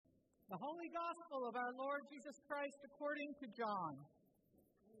The Holy Gospel of our Lord Jesus Christ according to John.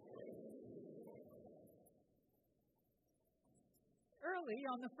 Early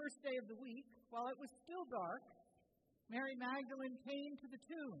on the first day of the week, while it was still dark, Mary Magdalene came to the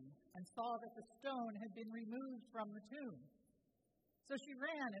tomb and saw that the stone had been removed from the tomb. So she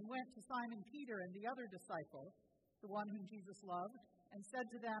ran and went to Simon Peter and the other disciple, the one whom Jesus loved, and said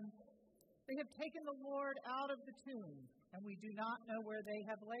to them, "They have taken the Lord out of the tomb, and we do not know where they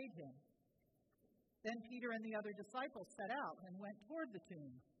have laid him." Then Peter and the other disciple set out and went toward the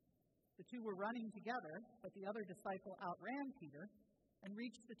tomb. The two were running together, but the other disciple outran Peter and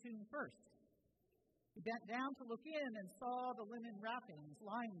reached the tomb first. He bent down to look in and saw the linen wrappings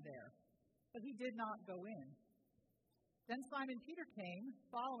lying there, but he did not go in. Then Simon Peter came,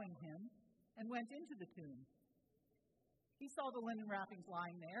 following him, and went into the tomb. He saw the linen wrappings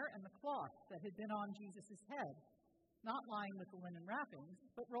lying there and the cloth that had been on Jesus' head, not lying with the linen wrappings,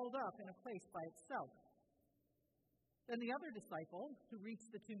 but rolled up in a place by itself. Then the other disciple, who reached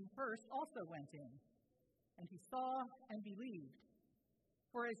the tomb first, also went in, and he saw and believed.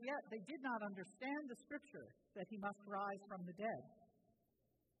 For as yet they did not understand the scripture that he must rise from the dead.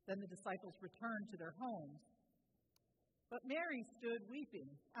 Then the disciples returned to their homes. But Mary stood weeping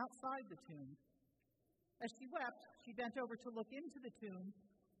outside the tomb. As she wept, she bent over to look into the tomb,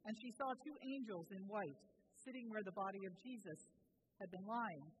 and she saw two angels in white, sitting where the body of Jesus had been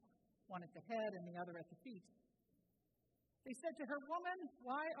lying, one at the head and the other at the feet. They said to her, "Woman,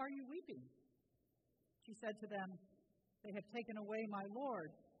 why are you weeping?" She said to them, "They have taken away my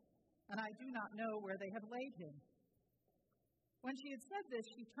Lord, and I do not know where they have laid him." When she had said this,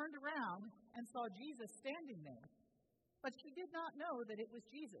 she turned around and saw Jesus standing there, but she did not know that it was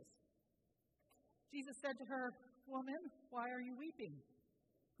Jesus. Jesus said to her, "Woman, why are you weeping?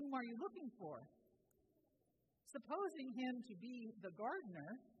 Whom are you looking for?" Supposing him to be the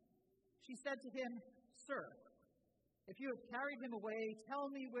gardener, she said to him, "Sir, if you have carried him away, tell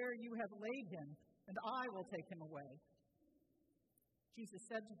me where you have laid him, and I will take him away." Jesus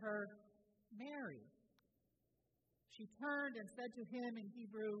said to her, "Mary." She turned and said to him in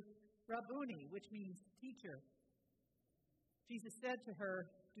Hebrew, "Rabboni," which means teacher. Jesus said to her,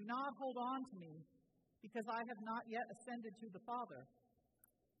 "Do not hold on to me, because I have not yet ascended to the Father.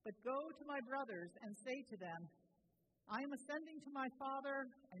 But go to my brothers and say to them, I am ascending to my Father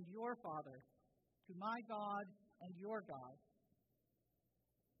and your Father, to my God and your God."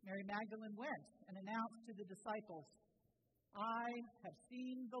 Mary Magdalene went and announced to the disciples, "I have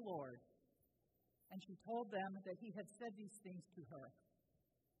seen the Lord." And she told them that he had said these things to her.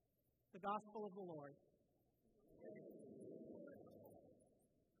 The Gospel of the Lord.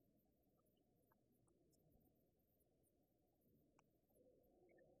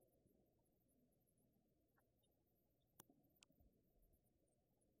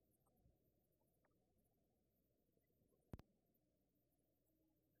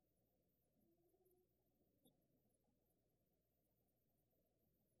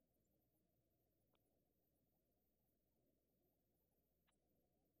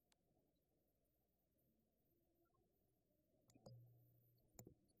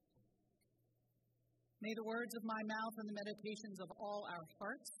 May the words of my mouth and the meditations of all our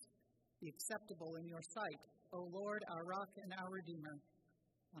hearts be acceptable in your sight, O Lord, our rock and our Redeemer.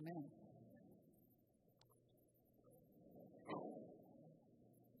 Amen.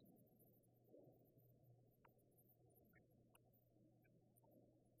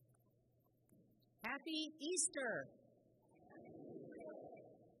 Happy Easter,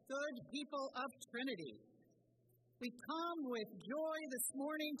 good people of Trinity. We come with joy this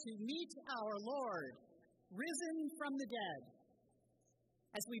morning to meet our Lord, risen from the dead,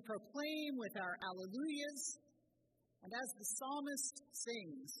 as we proclaim with our alleluias and as the psalmist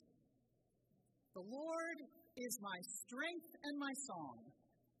sings, "The Lord is my strength and my song,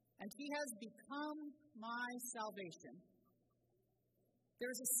 and he has become my salvation."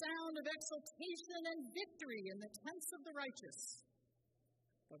 There is a sound of exultation and victory in the tents of the righteous.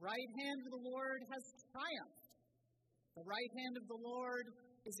 The right hand of the Lord has triumphed. The right hand of the Lord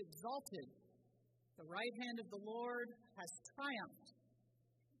is exalted. The right hand of the Lord has triumphed.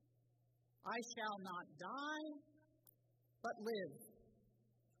 I shall not die, but live,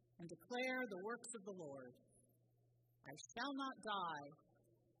 and declare the works of the Lord. I shall not die,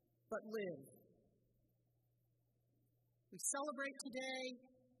 but live. We celebrate today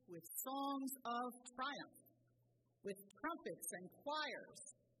with songs of triumph, with trumpets and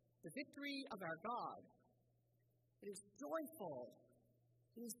choirs, the victory of our God. It is joyful.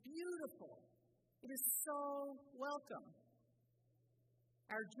 It is beautiful. It is so welcome.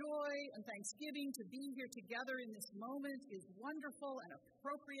 Our joy and thanksgiving to be here together in this moment is wonderful and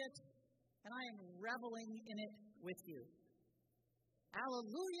appropriate, and I am reveling in it with you.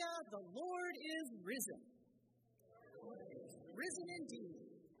 Alleluia, the Lord is risen. Risen indeed.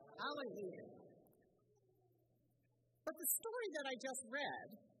 Alleluia. But the story that I just read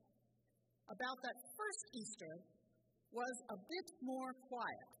about that first Easter was a bit more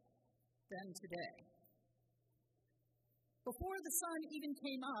quiet than today. Before the sun even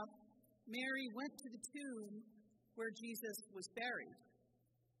came up, Mary went to the tomb where Jesus was buried.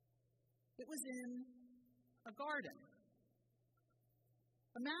 It was in a garden.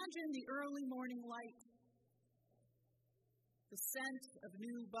 Imagine the early morning light, the scent of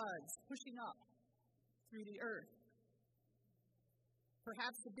new buds pushing up through the earth.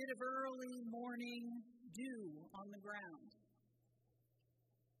 Perhaps a bit of early morning dew on the ground.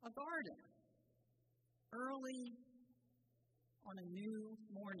 A garden, early on a new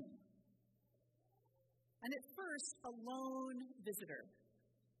morning. And at first, a lone visitor.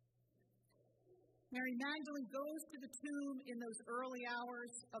 Mary Magdalene goes to the tomb in those early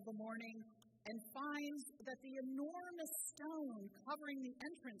hours of the morning and finds that the enormous stone covering the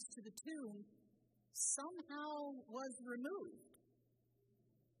entrance to the tomb somehow was removed,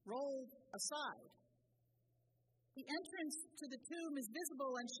 rolled aside. The entrance to the tomb is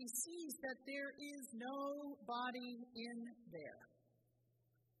visible, and she sees that there is no body in there.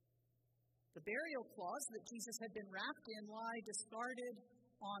 The burial cloths that Jesus had been wrapped in lie discarded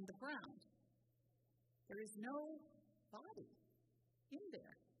on the ground. There is no body in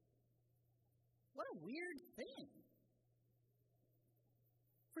there. What a weird thing.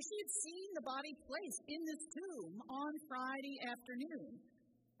 For she had seen the body placed in this tomb on Friday afternoon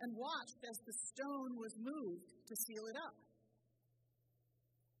and watched as the stone was moved to seal it up.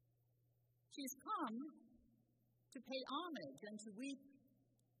 She's come to pay homage and to weep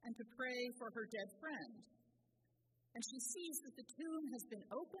and to pray for her dead friend. And she sees that the tomb has been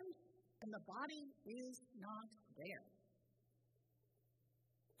opened and the body is not there.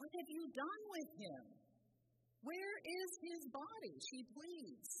 What have you done with him? Where is his body? She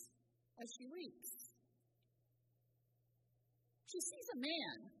pleads as she weeps. She sees a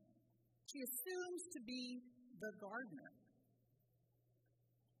man she assumes to be the gardener.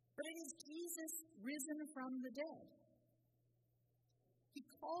 But it is Jesus risen from the dead. He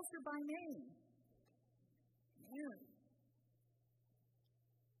calls her by name, Mary.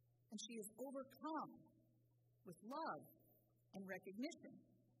 And she is overcome with love and recognition.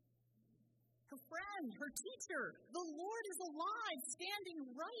 Her friend, her teacher, the Lord is alive, standing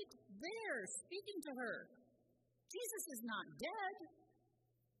right there, speaking to her. Jesus is not dead,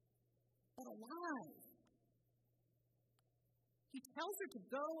 but alive. He tells her to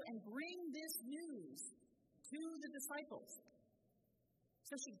go and bring this news to the disciples.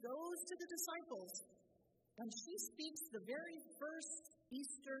 So she goes to the disciples, and she speaks the very first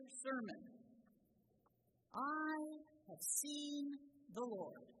Easter sermon. I have seen the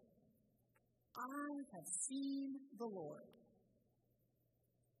Lord. I have seen the Lord.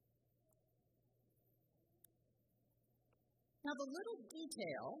 Now, the little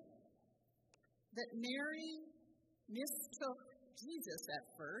detail that Mary mistook Jesus at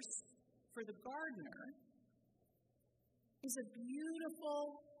first for the gardener is a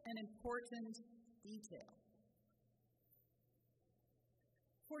beautiful and important detail.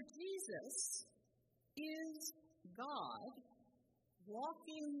 For Jesus is God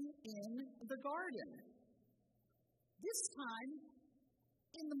walking in the garden, this time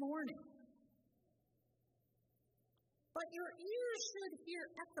in the morning. But your ears should hear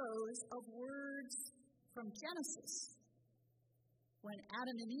echoes of words from Genesis, when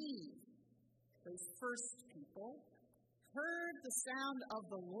Adam and Eve, those first people, heard the sound of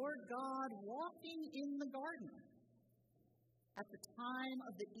the Lord God walking in the garden at the time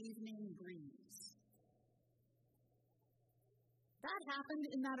of the evening breeze. That happened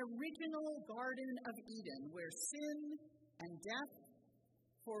in that original Garden of Eden, where sin and death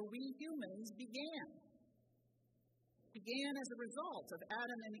for we humans began as a result of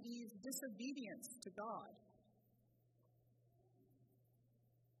Adam and Eve's disobedience to God.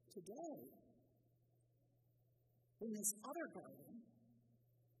 Today, in this other garden,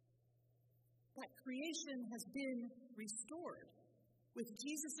 that creation has been restored with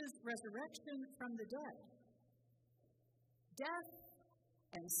Jesus' resurrection from the dead. Death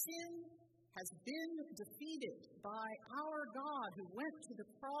and sin has been defeated by our God who went to the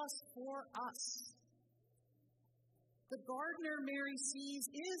cross for us. The gardener Mary sees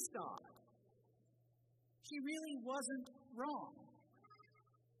is God. She really wasn't wrong.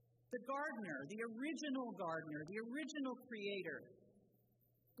 The gardener, the original creator,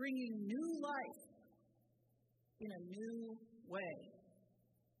 bringing new life in a new way.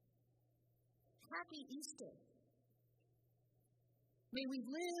 Happy Easter. May we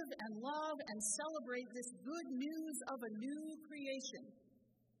live and love and celebrate this good news of a new creation.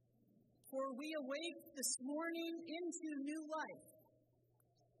 For we awake this morning into new life,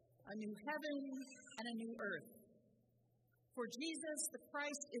 a new heaven and a new earth. For Jesus the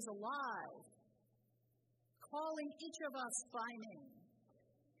Christ is alive, calling each of us by name,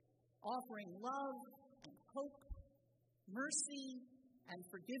 offering love and hope, mercy and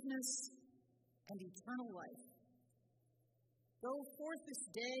forgiveness and eternal life. Go forth this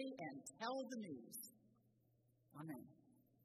day and tell the news. Amen.